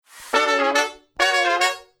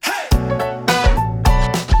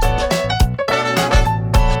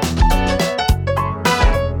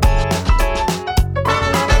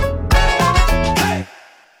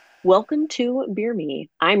Welcome to Beer Me.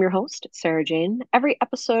 I'm your host, Sarah Jane. Every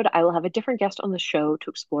episode, I will have a different guest on the show to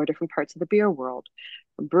explore different parts of the beer world.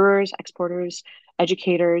 From brewers, exporters,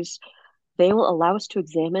 educators, they will allow us to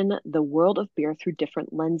examine the world of beer through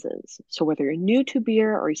different lenses. So, whether you're new to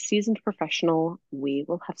beer or a seasoned professional, we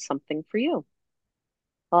will have something for you.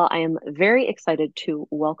 Well, I am very excited to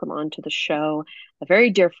welcome onto the show a very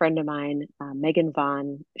dear friend of mine, Megan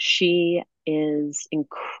Vaughn. She is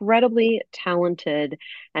incredibly talented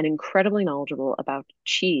and incredibly knowledgeable about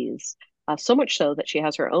cheese. So much so that she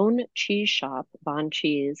has her own cheese shop, Vaughn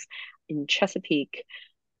Cheese, in Chesapeake.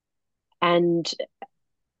 And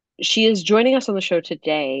she is joining us on the show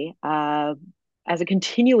today as a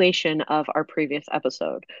continuation of our previous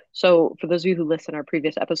episode. So, for those of you who listen, our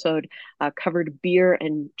previous episode covered beer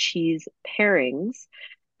and cheese pairings.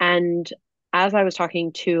 And as I was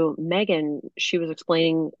talking to Megan, she was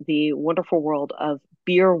explaining the wonderful world of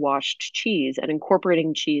beer washed cheese and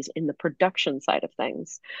incorporating cheese in the production side of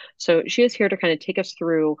things. So she is here to kind of take us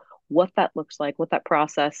through what that looks like, what that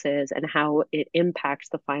process is, and how it impacts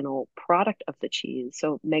the final product of the cheese.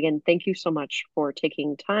 So, Megan, thank you so much for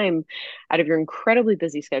taking time out of your incredibly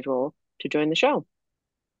busy schedule to join the show.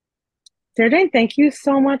 Sarah Jane, thank you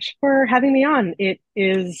so much for having me on. It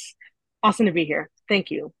is awesome to be here.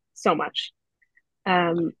 Thank you so much.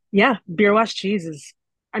 Yeah, beer wash cheese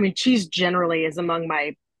cheese generally is among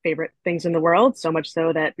my favorite things in the world. So much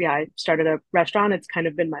so that, yeah, I started a restaurant. It's kind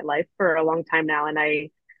of been my life for a long time now, and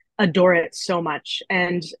I adore it so much.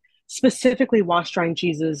 And specifically, wash drying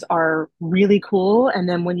cheeses are really cool. And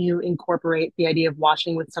then when you incorporate the idea of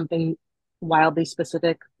washing with something wildly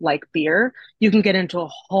specific like beer, you can get into a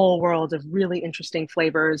whole world of really interesting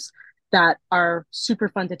flavors that are super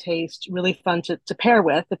fun to taste, really fun to pair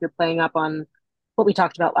with if you're playing up on what we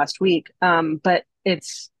talked about last week. But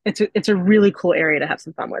it's a really cool area to have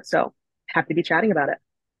some fun with. So happy to be chatting about it.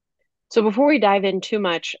 So before we dive in too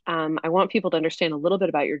much, I want people to understand a little bit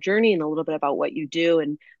about your journey and a little bit about what you do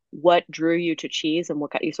and what drew you to cheese and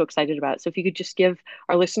what got you so excited about it. So if you could just give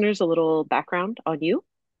our listeners a little background on you.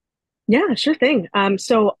 Yeah, sure thing.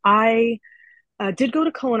 So I did go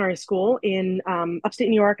to culinary school in upstate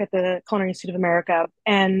New York at the Culinary Institute of America,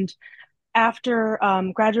 and after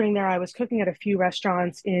graduating there, I was cooking at a few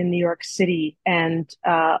restaurants in New York City, and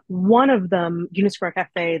one of them, Unisquare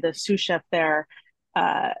Cafe, the sous chef there,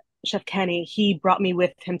 uh, Chef Kenny, he brought me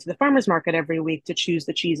with him to the farmers market every week to choose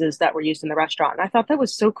the cheeses that were used in the restaurant. And I thought that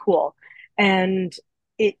was so cool, and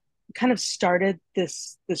it kind of started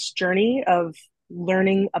this journey of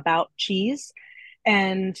learning about cheese,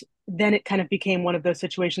 and then it kind of became one of those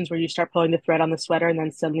situations where you start pulling the thread on the sweater, and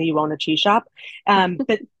then suddenly you own a cheese shop.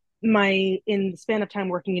 But my in the span of time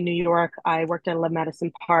working in New York, I worked at 11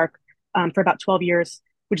 Madison Park for about 12 years,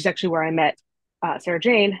 which is actually where I met Sarah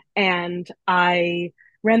Jane, and I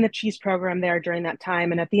ran the cheese program there during that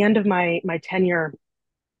time. And at the end of my tenure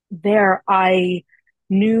there, I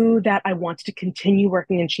knew that I wanted to continue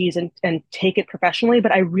working in cheese and take it professionally.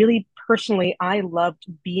 But I really personally, I loved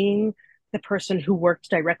being the person who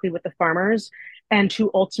worked directly with the farmers and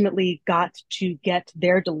who ultimately got to get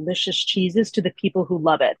their delicious cheeses to the people who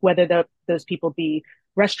love it, whether those people be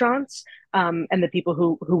restaurants and the people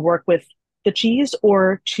who work with the cheese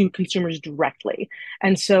or to consumers directly.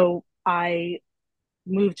 And so I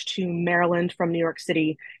moved to Maryland from New York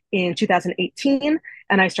City in 2018,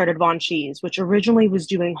 and I started Vaughn Cheese, which originally was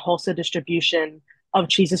doing wholesale distribution of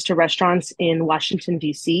cheeses to restaurants in Washington,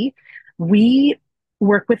 D.C. We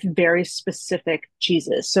work with very specific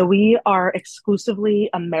cheeses. So we are exclusively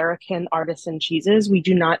American artisan cheeses. We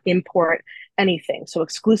do not import anything. So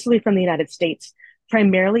exclusively from the United States,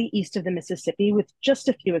 primarily east of the Mississippi, with just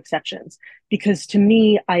a few exceptions. Because to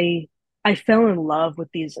me, I fell in love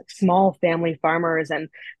with these like small family farmers and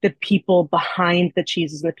the people behind the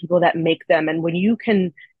cheeses and the people that make them. And when you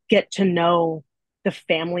can get to know the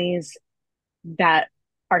families that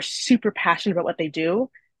are super passionate about what they do,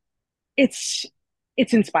 it's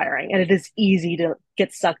it's inspiring, and it is easy to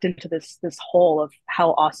get sucked into this hole of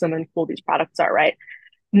how awesome and cool these products are, right?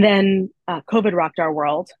 And then COVID rocked our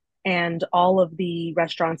world, and all of the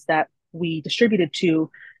restaurants that we distributed to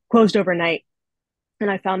closed overnight, and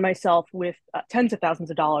I found myself with tens of thousands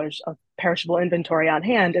of dollars of perishable inventory on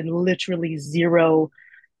hand and literally zero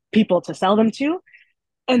people to sell them to.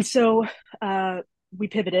 And so we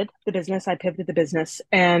pivoted the business. I pivoted the business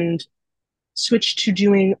and switched to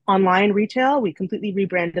doing online retail. We completely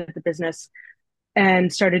rebranded the business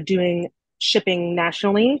and started doing shipping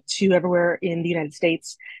nationally to everywhere in the United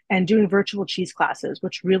States and doing virtual cheese classes,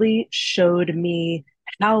 which really showed me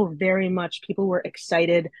how very much people were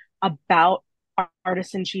excited about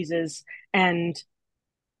artisan cheeses and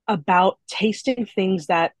about tasting things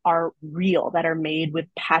that are real, that are made with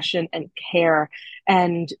passion and care.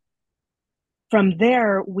 And from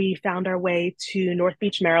there, we found our way to North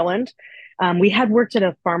Beach, Maryland. We had worked at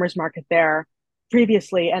a farmer's market there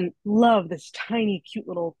previously and loved this tiny, cute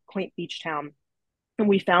little quaint beach town. And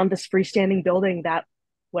we found this freestanding building that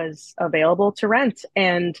was available to rent.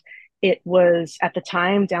 And it was at the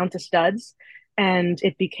time down to studs. And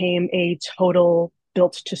it became a total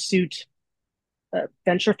built to suit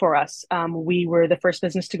venture for us. We were the first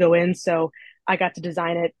business to go in. So I got to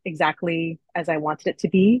design it exactly as I wanted it to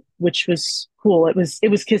be, which was cool. It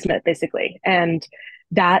was kismet basically. And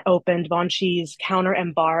that opened. Von Cheese Counter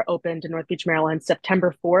and Bar opened in North Beach, Maryland,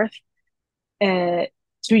 September 4th,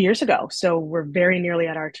 2 years ago. So we're very nearly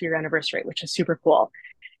at our 2 year anniversary, which is super cool.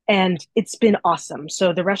 And it's been awesome.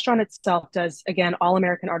 So the restaurant itself does, again, all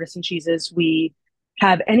American artisan cheeses. We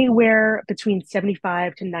have anywhere between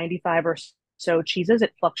 75 to 95 or so cheeses.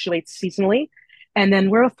 It fluctuates seasonally. And then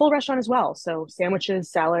we're a full restaurant as well. So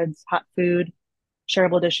sandwiches, salads, hot food,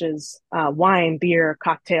 shareable dishes, wine, beer,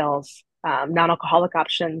 cocktails, non-alcoholic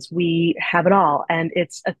options. We have it all. And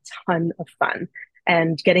it's a ton of fun.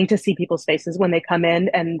 And getting to see people's faces when they come in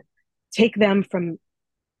and take them from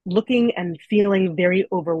looking and feeling very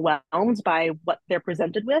overwhelmed by what they're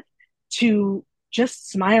presented with to just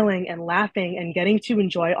smiling and laughing and getting to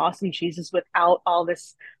enjoy awesome cheeses without all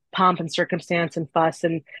this pomp and circumstance and fuss,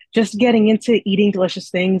 and just getting into eating delicious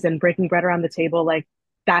things and breaking bread around the table. Like,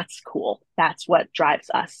 that's cool. That's what drives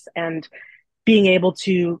us. And being able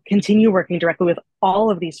to continue working directly with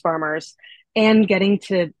all of these farmers and getting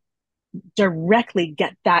to directly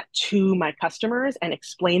get that to my customers and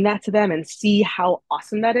explain that to them and see how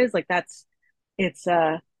awesome that is. Like, it's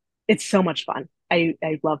so much fun. I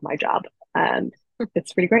love my job and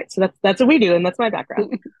it's pretty great. So that's what we do, and that's my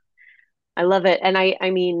background. I love it. And I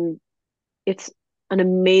mean, it's an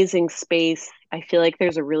amazing space. I feel like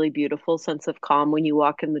there's a really beautiful sense of calm when you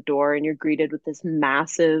walk in the door and you're greeted with this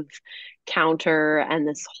massive counter and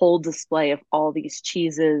this whole display of all these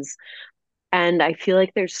cheeses. And I feel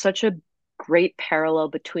like there's such a great parallel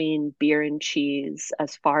between beer and cheese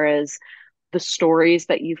as far as the stories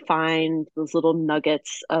that you find, those little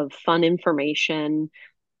nuggets of fun information.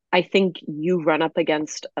 I think you run up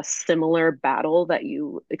against a similar battle that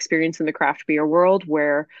you experience in the craft beer world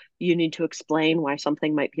where you need to explain why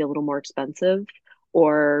something might be a little more expensive,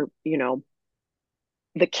 or,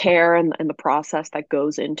 the care and the process that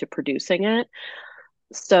goes into producing it.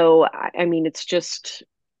 So, I mean, it's just,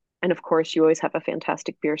 and of course, you always have a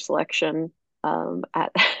fantastic beer selection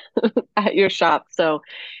at at your shop. So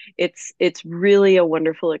it's really a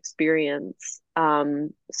wonderful experience.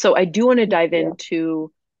 So I do want to dive Yeah.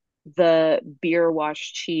 into the beer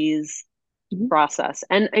wash cheese Mhm. process.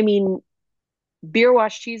 And I mean, beer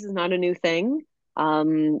wash cheese is not a new thing.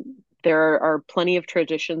 Um, there are plenty of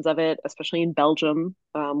traditions of it, especially in Belgium,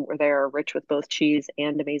 where they are rich with both cheese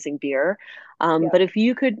and amazing beer. Yeah. But if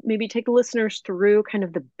you could maybe take the listeners through kind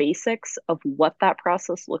of the basics of what that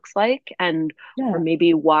process looks like, and or Yeah.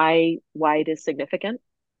 maybe why it is significant.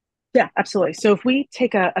 Yeah, absolutely. So if we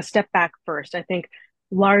take a step back first, I think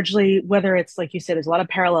largely, whether it's like you said, there's a lot of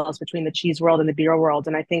parallels between the cheese world and the beer world.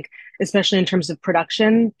 And I think, especially in terms of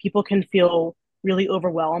production, people can feel really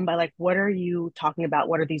overwhelmed by like, what are you talking about?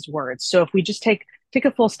 What are these words? So if we just take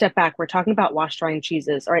a full step back, we're talking about wash drying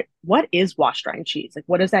cheeses. All right, what is wash drying cheese? Like,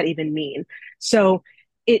 what does that even mean? So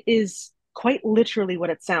it is quite literally what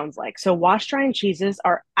it sounds like. So wash drying cheeses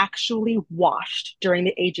are actually washed during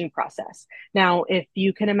the aging process. Now, if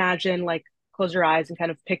you can imagine, like, close your eyes and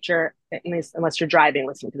kind of picture, at least unless you're driving,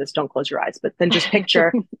 listening to this, don't close your eyes, but then just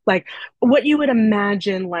picture like what you would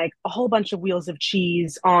imagine, like a whole bunch of wheels of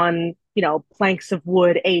cheese on, planks of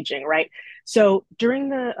wood aging, right? So during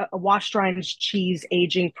the wash drying cheese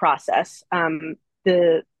aging process,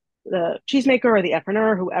 the cheesemaker or the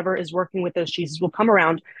efferner, whoever is working with those cheeses, will come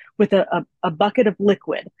around with a bucket of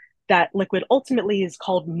liquid. That liquid ultimately is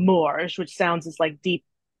called moorge, which sounds as like deep,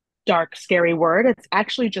 dark, scary word. It's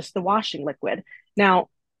actually just the washing liquid. Now,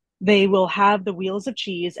 they will have the wheels of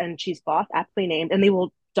cheese and cheesecloth, aptly named, and they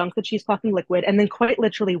will dunk the cheesecloth in liquid and then quite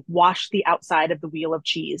literally wash the outside of the wheel of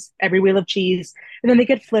cheese, every wheel of cheese, and then they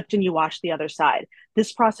get flipped and you wash the other side.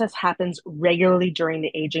 This process happens regularly during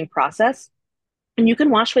the aging process. And you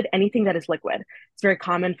can wash with anything that is liquid. It's very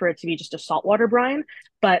common for it to be just a saltwater brine,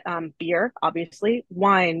 but beer, obviously,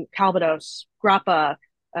 wine, Calvados, grappa,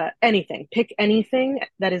 anything. Pick anything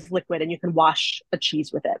that is liquid, and you can wash a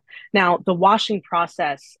cheese with it. Now, the washing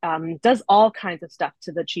process does all kinds of stuff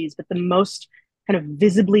to the cheese, but the most kind of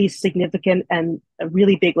visibly significant and a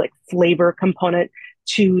really big like flavor component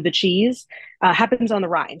to the cheese happens on the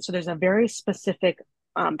rind. So there's a very specific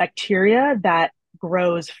bacteria that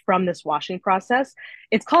grows from this washing process.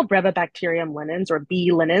 It's called Brevibacterium linens or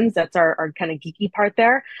B linens. That's our kind of geeky part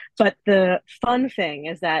there. But the fun thing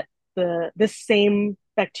is that this same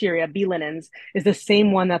bacteria, B linens, is the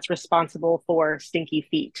same one that's responsible for stinky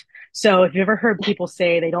feet. So if you've ever heard people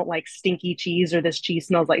say they don't like stinky cheese or this cheese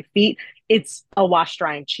smells like feet, it's a wash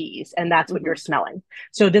drying cheese, and that's what Hmm. you're smelling.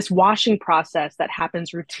 So this washing process that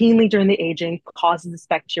happens routinely during the aging causes this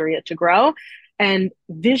bacteria to grow. And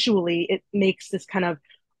visually, it makes this kind of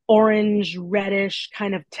orange, reddish,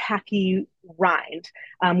 kind of tacky rind,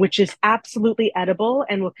 which is absolutely edible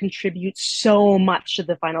and will contribute so much to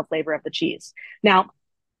the final flavor of the cheese. Now,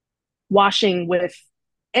 washing with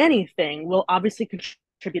anything will obviously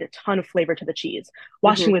contribute a ton of flavor to the cheese. Hmm.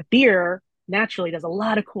 Washing with beer naturally does a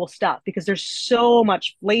lot of cool stuff because there's so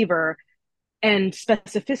much flavor and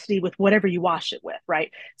specificity with whatever you wash it with,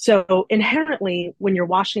 right? So inherently, when you're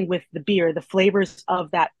washing with the beer, the flavors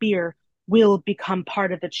of that beer will become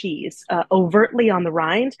part of the cheese overtly on the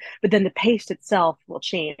rind, but then the paste itself will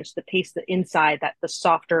change. The paste, the inside, that the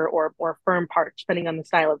softer or firm part, depending on the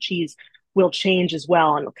style of cheese, will change as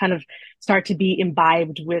well and kind of start to be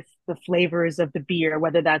imbibed with the flavors of the beer,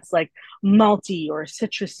 whether that's like malty or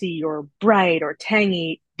citrusy or bright or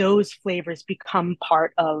tangy. Those flavors become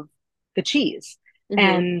part of the cheese. Hmm.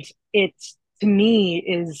 And it's to me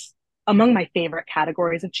is among my favorite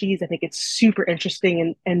categories of cheese. I think it's super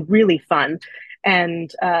interesting and really fun.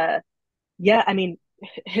 And yeah, I mean,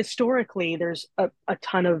 historically, there's a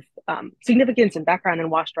ton of significance and background in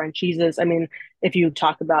washed rind cheeses. I mean, if you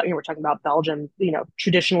talk about, we're talking about Belgium,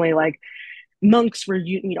 traditionally, like monks were,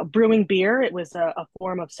 brewing beer. It was a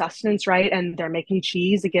form of sustenance, right? And they're making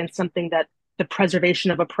cheese against something that the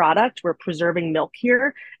preservation of a product. We're preserving milk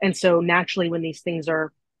here. And so naturally, when these things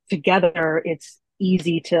are together, it's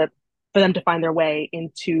easy for them to find their way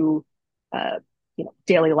into, uh,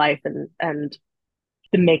 daily life and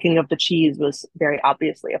the making of the cheese was very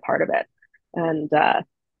obviously a part of it. And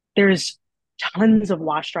there's tons of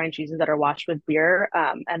washed rind cheeses that are washed with beer,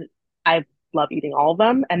 and I love eating all of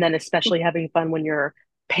them. And then especially having fun when you're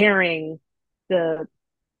pairing the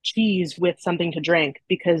cheese with something to drink,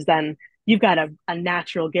 because then you've got a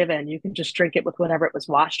natural given. You can just drink it with whatever it was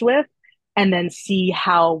washed with, and then see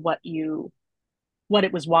how what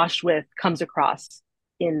it was washed with comes across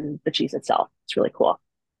in the cheese itself. It's really cool.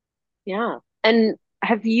 Yeah. And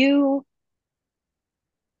have you,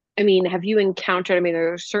 I mean, have you encountered, I mean,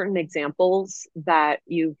 there are certain examples that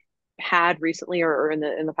you've had recently or in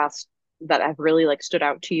the past that have really like stood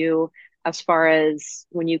out to you as far as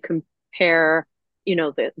when you compare,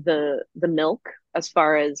 the milk as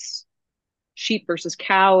far as sheep versus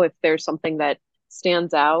cow, if there's something that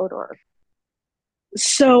stands out or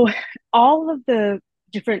So all of the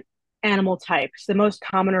different animal types, the most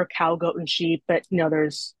common are cow, goat, and sheep, but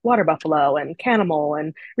there's water buffalo and canimal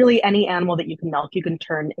and really any animal that you can milk, you can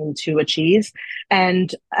turn into a cheese.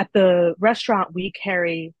 And at the restaurant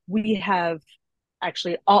we have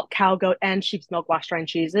actually all cow, goat, and sheep's milk washed rind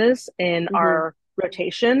cheeses in hmm. our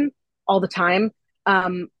rotation all the time.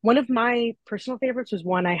 One of my personal favorites was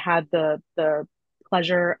one I had the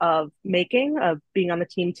pleasure of being on the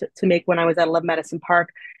team to make when I was at Love Medicine Park,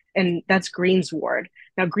 and that's Greensward.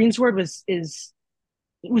 Now, Greensward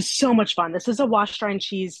was so much fun. This is a washed rind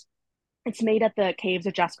cheese. It's made at the caves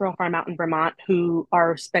of Jasper Farm out in Vermont, who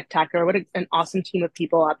are spectacular. What an awesome team of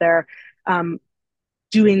people out there, um,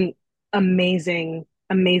 doing amazing,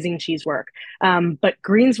 amazing cheese work. But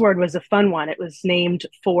Greensward was a fun one. It was named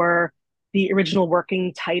for the original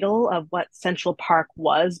working title of what Central Park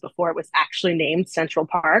was before it was actually named Central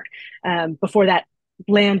Park. Before that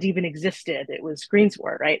land even existed, it was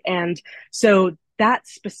Greensward, right? And so that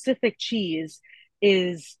specific cheese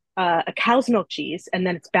is a cow's milk cheese, and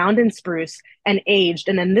then it's bound in spruce and aged.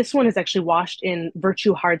 And then this one is actually washed in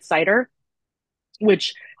Virtue hard cider,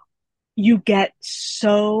 which you get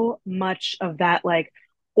so much of that like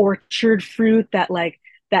orchard fruit, that like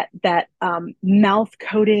that mouth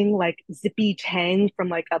coating like zippy tang from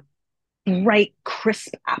like a bright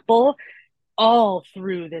crisp apple all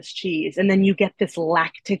through this cheese. And then you get this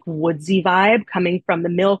lactic woodsy vibe coming from the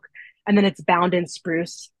milk, and then it's bound in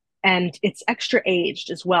spruce and it's extra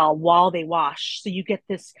aged as well while they wash. So you get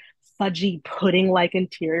this fudgy pudding like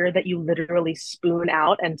interior that you literally spoon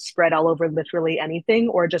out and spread all over literally anything,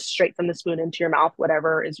 or just straight from the spoon into your mouth,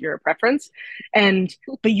 whatever is your preference. And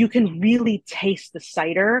but you can really taste the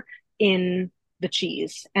cider in the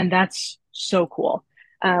cheese, and that's so cool.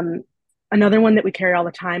 Another one that we carry all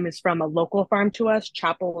the time is from a local farm to us,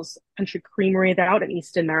 Chapel's Country Creamery. They're out in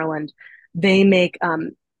Easton, Maryland. They make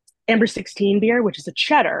Amber 16 beer, which is a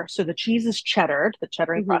cheddar. So the cheese is cheddared, the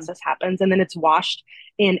cheddaring Hmm. process happens, and then it's washed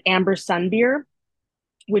in Amber Sun beer,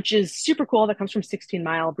 which is super cool. That comes from 16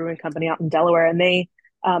 Mile Brewing Company out in Delaware, and they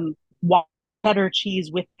wash cheddar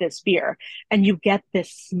cheese with this beer, and you get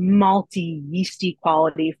this malty, yeasty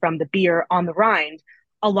quality from the beer on the rind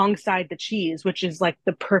alongside the cheese, which is like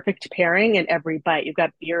the perfect pairing in every bite. You've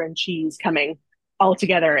got beer and cheese coming all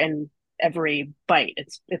together in every bite.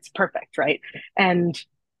 It's perfect, right? And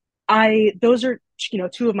I those are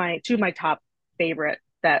two of my top favorite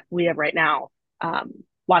that we have right now.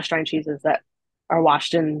 Washed rind cheeses that are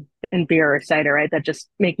washed in beer or cider, right? That just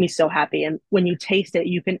make me so happy. And when you taste it,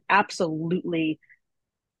 you can absolutely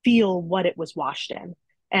feel what it was washed in,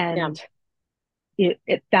 Yeah. and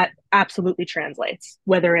it that absolutely translates.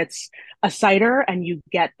 Whether it's a cider and you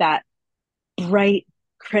get that bright,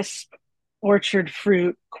 crisp orchard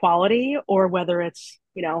fruit quality, or whether it's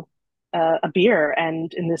a beer,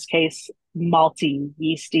 and in this case malty,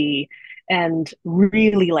 yeasty, and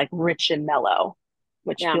really like rich and mellow,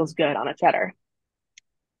 which Yeah. feels good on a cheddar.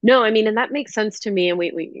 No, I mean, and that makes sense to me. And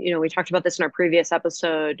we talked about this in our previous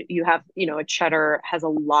episode. You have, a cheddar has a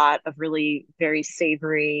lot of really very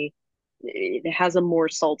savory, it has a more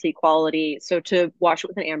salty quality. So to wash it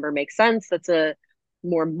with an amber makes sense. That's a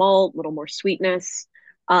more malt, a little more sweetness.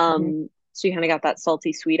 Mm-hmm. So you kind of got that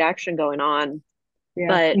salty sweet action going on. Yeah,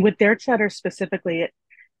 But and with their cheddar specifically,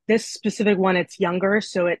 this specific one, it's younger,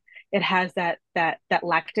 so it has that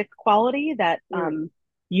lactic quality that mm,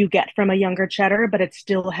 you get from a younger cheddar, but it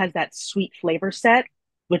still has that sweet flavor set,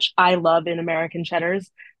 which I love in American cheddars,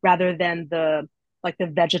 rather than the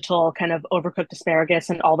vegetal kind of overcooked asparagus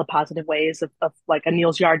and all the positive ways of like a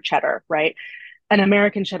Neal's Yard cheddar, right? An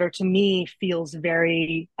American cheddar to me feels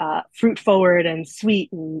very fruit forward and sweet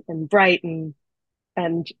and bright and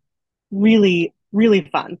really, really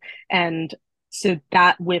fun. And so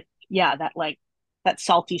that with, yeah, that like that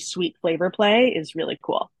salty sweet flavor play is really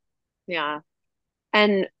cool. yeah.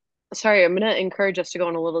 And sorry, I'm going to encourage us to go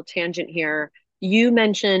on a little tangent here. You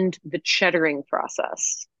mentioned the cheddaring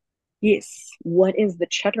process. Yes. What is the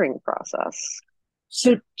cheddaring process?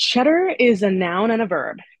 So cheddar is a noun and a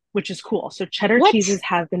verb, which is cool. So cheddar What? cheeses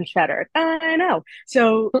have been cheddared. I know.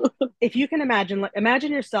 So if you can imagine, like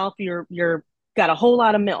imagine yourself, you're got a whole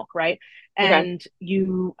lot of milk, right? Okay. And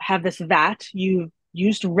you have this vat. You've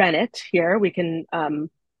used rennet here. We can uh,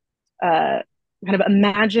 kind of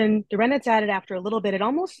imagine the rennet's added after a little bit. It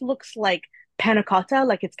almost looks like panna cotta,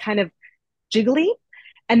 like it's kind of jiggly.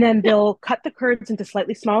 And then Yeah. they'll cut the curds into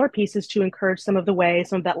slightly smaller pieces to encourage some of the whey,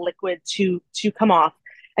 some of that liquid to come off.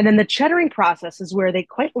 And then the cheddaring process is where they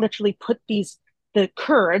quite literally put the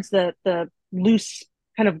curds, the loose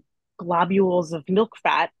kind of globules of milk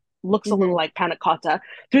fat, looks a little Hmm. like panna cotta,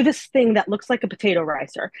 through this thing that looks like a potato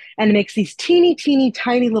ricer, and it makes these teeny, teeny,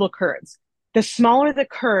 tiny little curds. The smaller the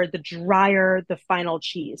curd, the drier the final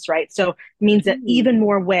cheese, right? So it means that even Mm.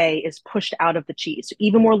 more whey is pushed out of the cheese. So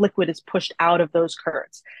even more liquid is pushed out of those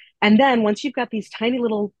curds. And then once you've got these tiny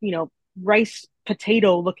little, rice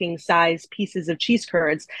potato looking size pieces of cheese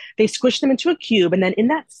curds, they squish them into a cube. And then in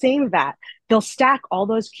that same vat, they'll stack all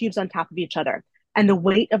those cubes on top of each other. And the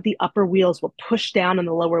weight of the upper wheels will push down on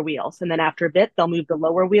the lower wheels. And then after a bit, they'll move the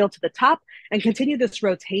lower wheel to the top and continue this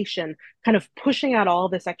rotation, kind of pushing out all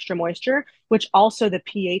this extra moisture, which also the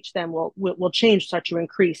pH then will change, start to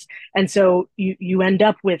increase. And so you end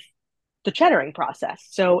up with the cheddaring process.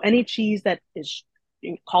 So any cheese that is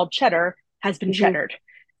called cheddar has been Hmm. cheddared.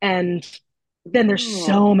 And then there's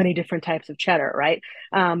so Oh. many different types of cheddar, right?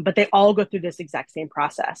 But they all go through this exact same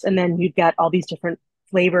process. And then you've got all these different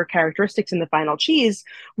flavor characteristics in the final cheese,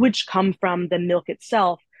 which come from the milk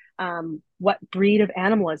itself. What breed of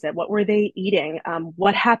animal is it? What were they eating?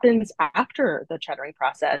 What happens after the cheddaring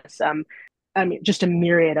process? I mean, just a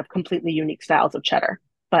myriad of completely unique styles of cheddar.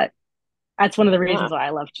 But that's one of the Yeah. reasons why I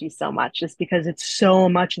love cheese so much, is because it's so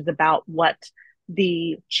much is about what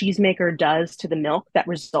the cheesemaker does to the milk that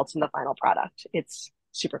results in the final product. It's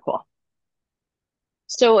super cool.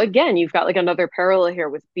 So again, you've got like another parallel here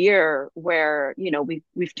with beer where,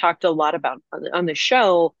 we've talked a lot about on the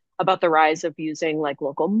show about the rise of using like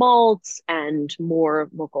local malts and more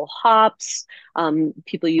local hops,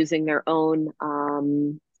 people using their own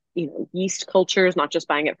yeast cultures, not just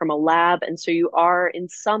buying it from a lab. And so you are in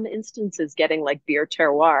some instances getting like beer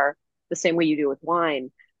terroir the same way you do with wine. Yeah.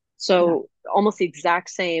 So almost the exact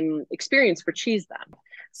same experience for cheese then.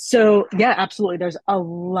 So, yeah, absolutely. There's a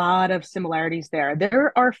lot of similarities there.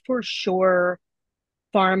 There are for sure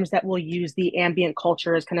farms that will use the ambient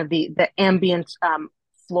culture as kind of the ambient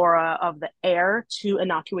flora of the air to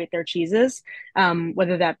inoculate their cheeses,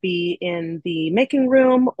 whether that be in the making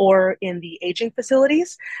room or in the aging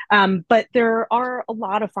facilities. But there are a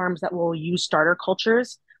lot of farms that will use starter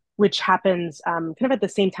cultures, which happens kind of at the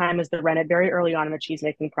same time as the rennet, very early on in the cheese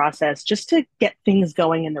making process, just to get things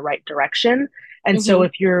going in the right direction. And so Hmm.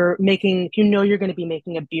 if you know you're going to be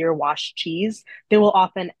making a beer washed cheese, they will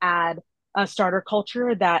often add a starter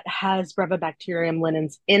culture that has Brevibacterium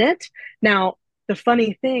linens in it. Now, the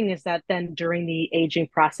funny thing is that then during the aging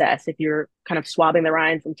process, if you're kind of swabbing the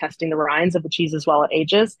rinds and testing the rinds of the cheeses while it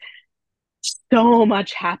ages, so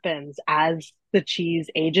much happens as the cheese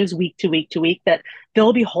ages week to week to week that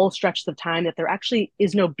there'll be whole stretches of time that there actually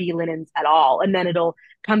is no B linens at all. And then it'll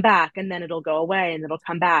come back and then it'll go away and it'll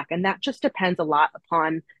come back. And that just depends a lot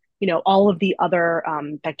upon, all of the other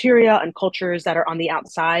bacteria and cultures that are on the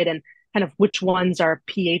outside and kind of which ones are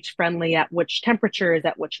pH friendly at which temperatures,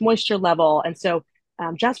 at which moisture level. And so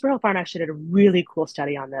Jasper Hill Farm actually did a really cool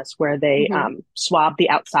study on this where they Hmm. swabbed the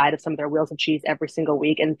outside of some of their wheels of cheese every single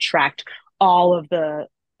week and tracked all of the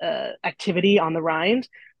activity on the rind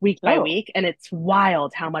week by Oh, week, and it's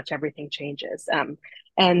wild how much everything changes.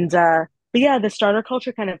 And But yeah, the starter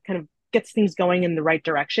culture kind of gets things going in the right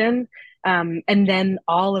direction, and then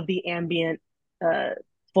all of the ambient uh,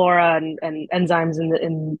 flora and enzymes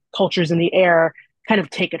in cultures in the air kind of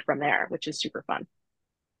take it from there, which is super fun.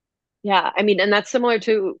 yeah. I mean, and that's similar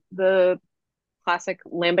to the classic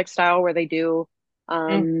lambic style where they do,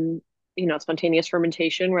 Mm. um, spontaneous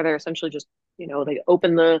fermentation, where they're essentially just, they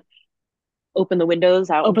open the windows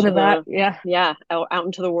out Open into to that, the, yeah, yeah, out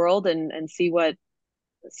into the world and see what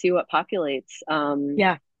populates.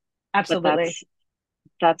 yeah, But absolutely.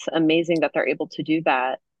 that's amazing that they're able to do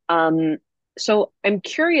that. Um, so I'm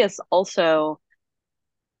curious also,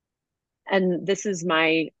 and this is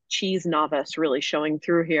my cheese novice really showing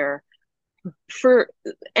through here. For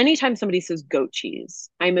anytime somebody says goat cheese,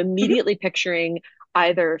 I'm Mhm, immediately picturing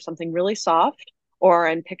either something really soft or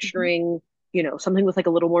I'm mhm, picturing, something with like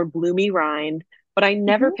a little more bloomy rind, but I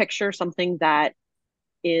never mhm. picture something that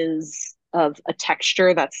is of a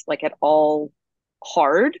texture that's like at all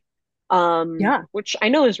hard. Yeah, Which I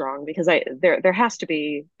know is wrong because there has to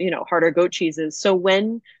be, harder goat cheeses. So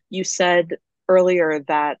when you said earlier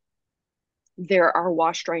that there are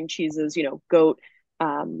washed rind cheeses, goat,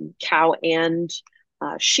 cow, and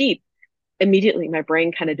sheep, immediately my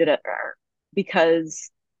brain kind of did it because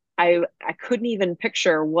I couldn't even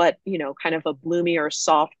picture what, kind of a bloomy or a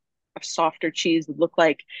softer cheese would look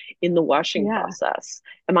like in the washing yeah. process.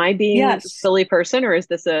 Am I being a Yes. silly person or is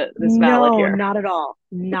this valid No, here? not at all.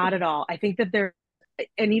 Not at all. I think that there,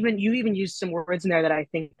 and even you even used some words in there that I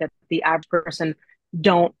think that the average person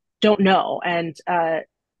don't don't know, and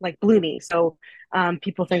like bloomy. So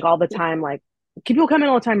people think all the time like people come in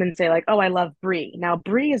all the time and say like, oh, I love brie. Now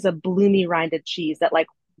brie is a bloomy rinded cheese that like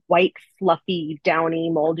white fluffy downy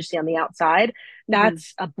mold you see on the outside. Hmm.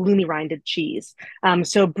 That's a bloomy rinded cheese.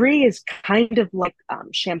 So brie is kind of like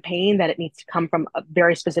champagne, that it needs to come from a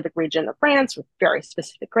very specific region of France with very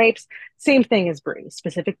specific grapes. Same thing as brie,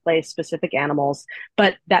 specific place, specific animals.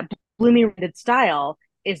 But that bloomy rinded style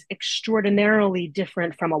is extraordinarily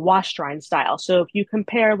different from a washed rind style. So if you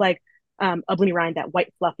compare like a bloomy rind, that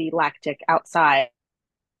white fluffy lactic outside,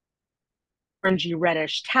 orangey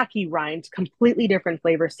reddish tacky rind, completely different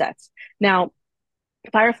flavor sets. Now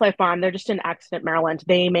Firefly Farm, they're just in Accident, Maryland.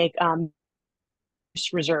 They make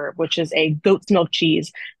Reserve, which is a goat's milk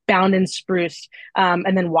cheese bound in spruce,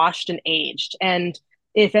 and then washed and aged. And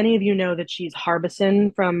if any of you know the cheese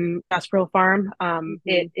Harbison from Gasparilla Farm, Hmm.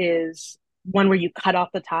 it is one where you cut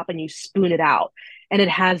off the top and you spoon it out, and it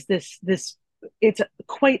has this. It's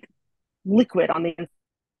quite liquid on the inside,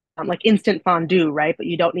 like instant fondue, right? But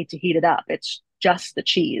you don't need to heat it up. It's just the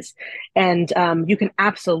cheese, and you can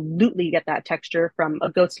absolutely get that texture from a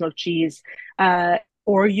goat's milk cheese,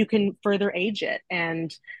 or you can further age it.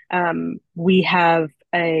 And we have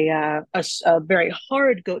a very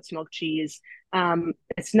hard goat's milk cheese.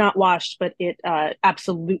 It's not washed, but it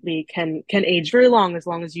absolutely can age very long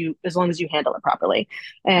as you handle it properly.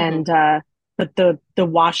 Hmm. And but the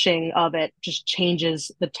washing of it just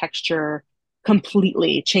changes the texture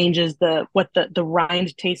completely, changes the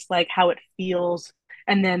rind tastes like, how it feels,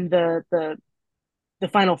 and then the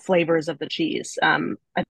final flavors of the cheese.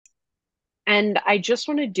 And I just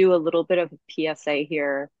want to do a little bit of a PSA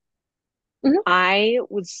here. Mhm. I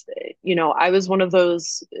was one of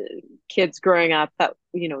those kids growing up that,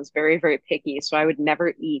 was very, very picky. So I would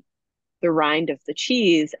never eat the rind of the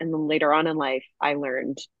cheese. And then later on in life, I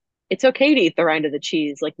learned it's okay to eat the rind of the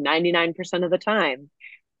cheese like 99% of the time.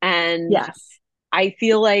 And Yes. I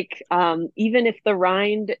feel like even if the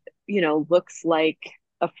rind, looks like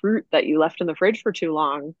a fruit that you left in the fridge for too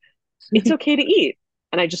long, it's okay to eat.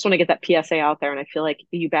 And I just want to get that PSA out there. And I feel like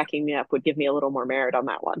you backing me up would give me a little more merit on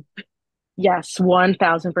that one. Yes,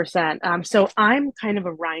 1000%. So I'm kind of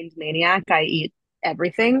a rind maniac. I eat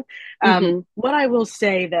everything. Hmm. What I will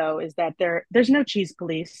say though is that there's no cheese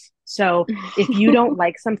police. So if you don't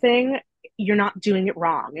like something, you're not doing it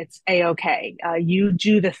wrong. It's a-okay. You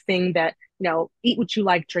do the thing that, eat what you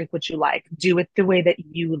like, drink what you like, do it the way that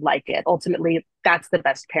you like it. Ultimately, that's the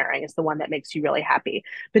best pairing, is the one that makes you really happy.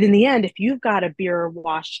 But in the end, if you've got a beer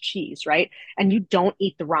washed cheese, right, and you don't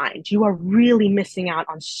eat the rind, you are really missing out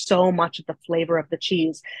on so much of the flavor of the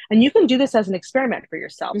cheese. And you can do this as an experiment for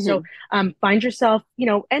yourself. So Hmm. find yourself,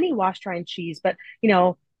 any washed rind cheese, but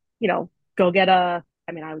go get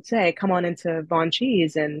I would say come on into Von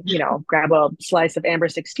Cheese and, grab a slice of Amber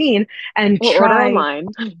 16 and Or order try, online.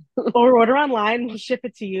 or order online, we'll ship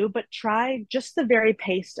it to you, but try just the very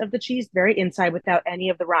paste of the cheese, very inside without any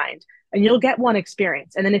of the rind, and you'll get one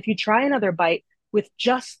experience. And then if you try another bite with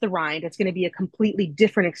just the rind, it's going to be a completely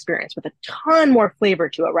different experience with a ton more flavor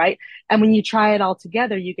to it, right? And when you try it all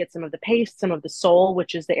together, you get some of the paste, some of the sole,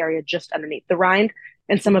 which is the area just underneath the rind,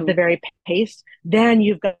 and some of Hmm. the very paste. Then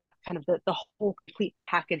you've got kind of the whole complete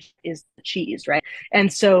package is the cheese, right?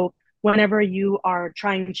 And so whenever you are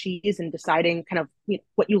trying cheese and deciding kind of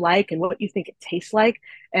what you like and what you think it tastes like,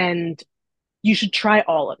 and you should try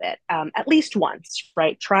all of it at least once,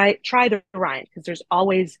 right? Try the rind, because there's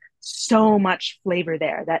always so much flavor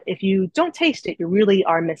there that if you don't taste it, you really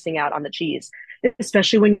are missing out on the cheese,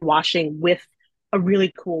 especially when you're washing with a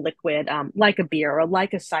really cool liquid, like a beer or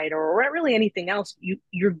like a cider or really anything else.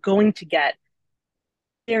 You're going to get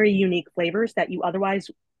very unique flavors that you otherwise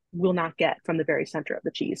will not get from the very center of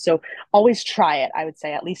the cheese. So always try it, I would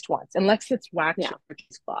say, at least once. Unless it's wax Yeah. or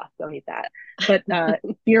cheesecloth, don't eat that. But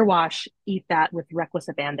beer wash, eat that with reckless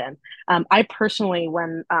abandon. I personally,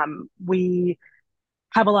 when we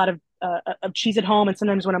have a lot of cheese at home, and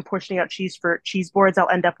sometimes when I'm portioning out cheese for cheese boards, I'll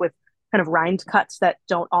end up with kind of rind cuts that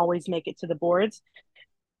don't always make it to the boards.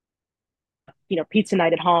 Pizza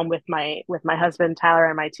night at home with my husband Tyler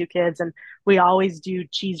and my two kids, and we always do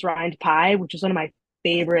cheese rind pie, which is one of my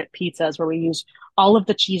favorite pizzas, where we use all of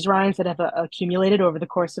the cheese rinds that have accumulated over the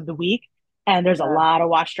course of the week, and there's a Yeah. lot of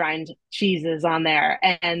washed rind cheeses on there,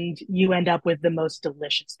 and you end up with the most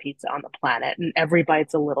delicious pizza on the planet, and every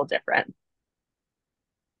bite's a little different.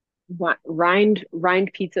 Rind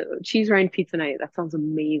pizza, cheese rind pizza night. That sounds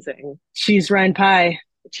amazing. Cheese rind pie.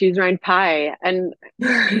 Cheese rind pie. And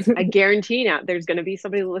I guarantee now there's going to be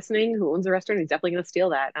somebody listening who owns a restaurant who's definitely going to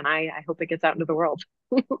steal that. And I hope it gets out into the world.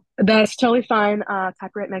 That's totally fine.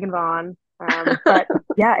 Copyright Megan Vaughn. But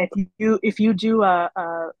yeah, if you do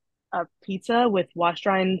a pizza with washed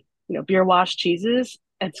rind, beer washed cheeses,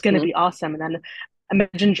 it's going to Mhm. be awesome. And then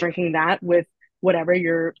imagine drinking that with whatever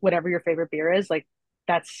your favorite beer is. Like,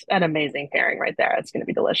 that's an amazing pairing right there. It's going to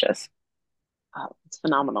be delicious. Oh, it's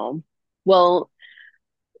phenomenal. Well,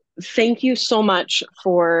 thank you so much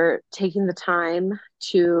for taking the time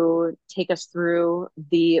to take us through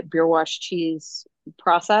the beer wash cheese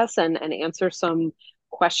process and answer some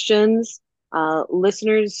questions.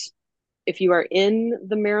 Listeners, if you are in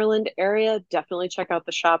the Maryland area, definitely check out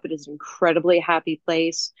the shop. It is an incredibly happy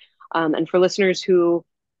place. And for listeners who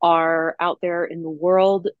are out there in the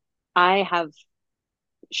world, I have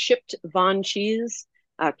shipped Von cheese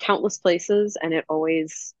countless places, and it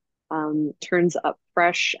always turns up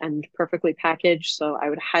fresh and perfectly packaged. So I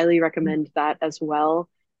would highly recommend that as well.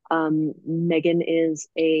 Megan is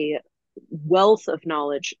a wealth of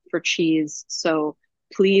knowledge for cheese, so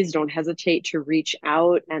please don't hesitate to reach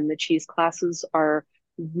out. And the cheese classes are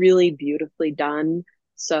really beautifully done.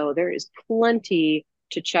 So there is plenty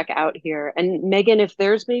to check out here. And Megan, if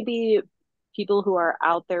there's maybe people who are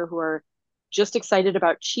out there who are just excited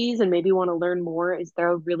about cheese and maybe want to learn more, is there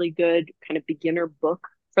a really good kind of beginner book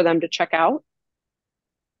for them to check out?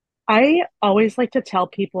 I always like to tell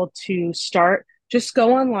people to start, just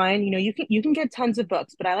go online. You can get tons of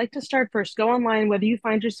books, but I like to start first. Go online, whether you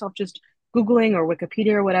find yourself just Googling or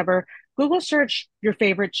Wikipedia or whatever. Google search your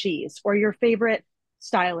favorite cheese or your favorite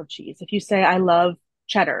style of cheese. If you say, I love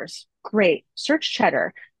cheddars, great. Search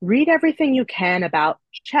cheddar. Read everything you can about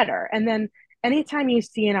cheddar. And then anytime you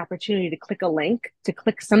see an opportunity to click a link, to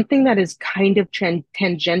click something that is kind of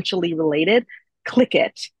tangentially related, click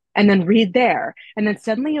it and then read there. And then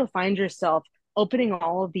suddenly you'll find yourself opening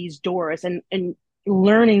all of these doors and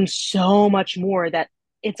learning so much more, that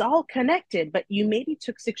it's all connected, but you maybe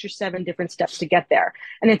took 6 or 7 different steps to get there.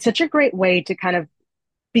 And it's such a great way to kind of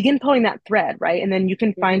begin pulling that thread, right? And then you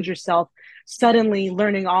can Mm-hmm. find yourself suddenly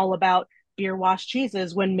learning all about beer wash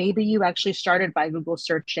cheeses when maybe you actually started by Google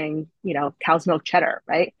searching, cow's milk cheddar,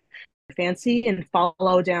 right? Fancy and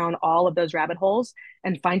follow down all of those rabbit holes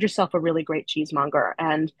and find yourself a really great cheesemonger.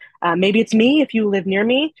 And maybe it's me if you live near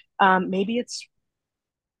me. Maybe it's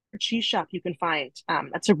a cheese shop you can find.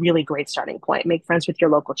 That's a really great starting point. Make friends with your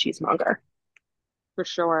local cheesemonger. For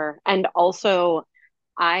sure. And also,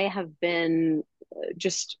 I have been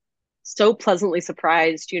just so pleasantly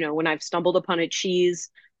surprised, when I've stumbled upon a cheese,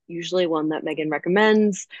 usually one that Megan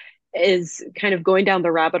recommends, is kind of going down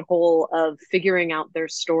the rabbit hole of figuring out their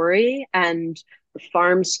story and the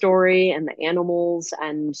farm story and the animals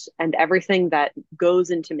and everything that goes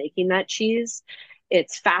into making that cheese.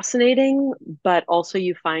 It's fascinating, but also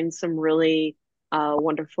you find some really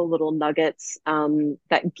wonderful little nuggets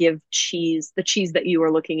that give the cheese that you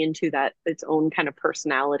are looking into, that its own kind of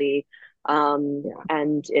personality, Yeah.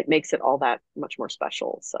 and it makes it all that much more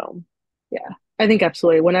special. So, Yeah, I think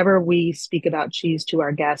absolutely. Whenever we speak about cheese to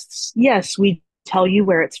our guests, yes, we tell you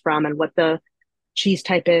where it's from and what the cheese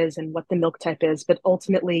type is and what the milk type is. But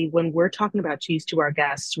ultimately, when we're talking about cheese to our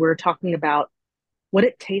guests, we're talking about what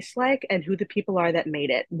it tastes like and who the people are that made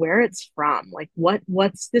it, where it's from, like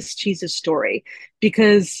what's this cheese's story?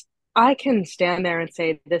 Because I can stand there and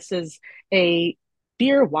say this is a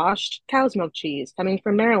beer washed cow's milk cheese coming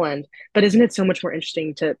from Maryland, but isn't it so much more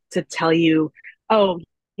interesting to tell you, oh,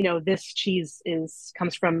 this cheese is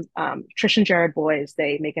comes from Trish and Jared Boys.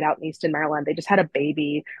 They make it out in Easton, Maryland. They just had a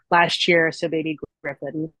baby last year, so baby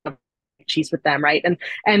Griffin cheese with them, right?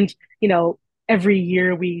 And every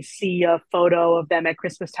year we see a photo of them at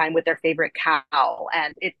Christmas time with their favorite cow,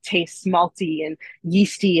 and it tastes malty and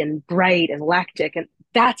yeasty and bright and lactic. And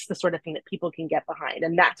that's the sort of thing that people can get behind.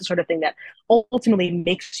 And that's the sort of thing that ultimately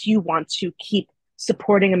makes you want to keep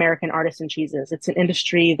supporting American artisan cheeses. It's an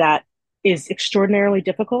industry that is extraordinarily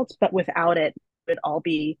difficult, but without it, it would all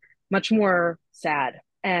be much more sad.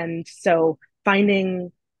 And so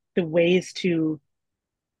finding the ways to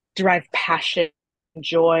derive passion,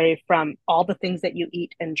 joy from all the things that you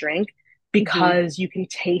eat and drink mhm. because you can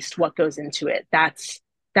taste what goes into it. That's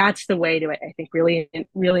the way to, I think, really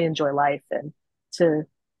enjoy life and to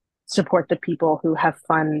support the people who have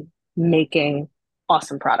fun making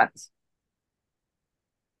awesome products.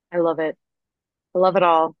 I love it. I love it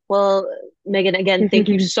all. Well, Megan, again, thank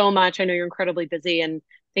you so much. I know you're incredibly busy, and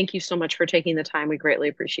thank you so much for taking the time. We greatly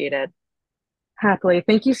appreciate it. Happily.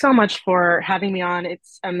 Thank you so much for having me on.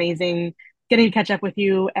 It's amazing getting to catch up with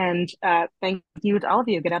you. And thank you to all of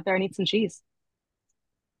you. Get out there and eat some cheese.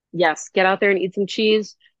 Yes, get out there and eat some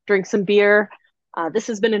cheese, drink some beer. This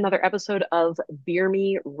has been another episode of Beer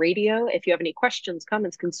Me Radio. If you have any questions,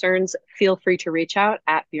 comments, concerns, feel free to reach out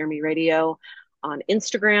at Beer Me Radio on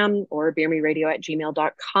Instagram or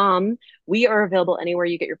beermeradio@gmail.com. We are available anywhere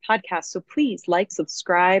you get your podcasts. So please like,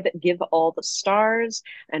 subscribe, give all the stars,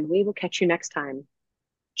 and we will catch you next time.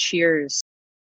 Cheers.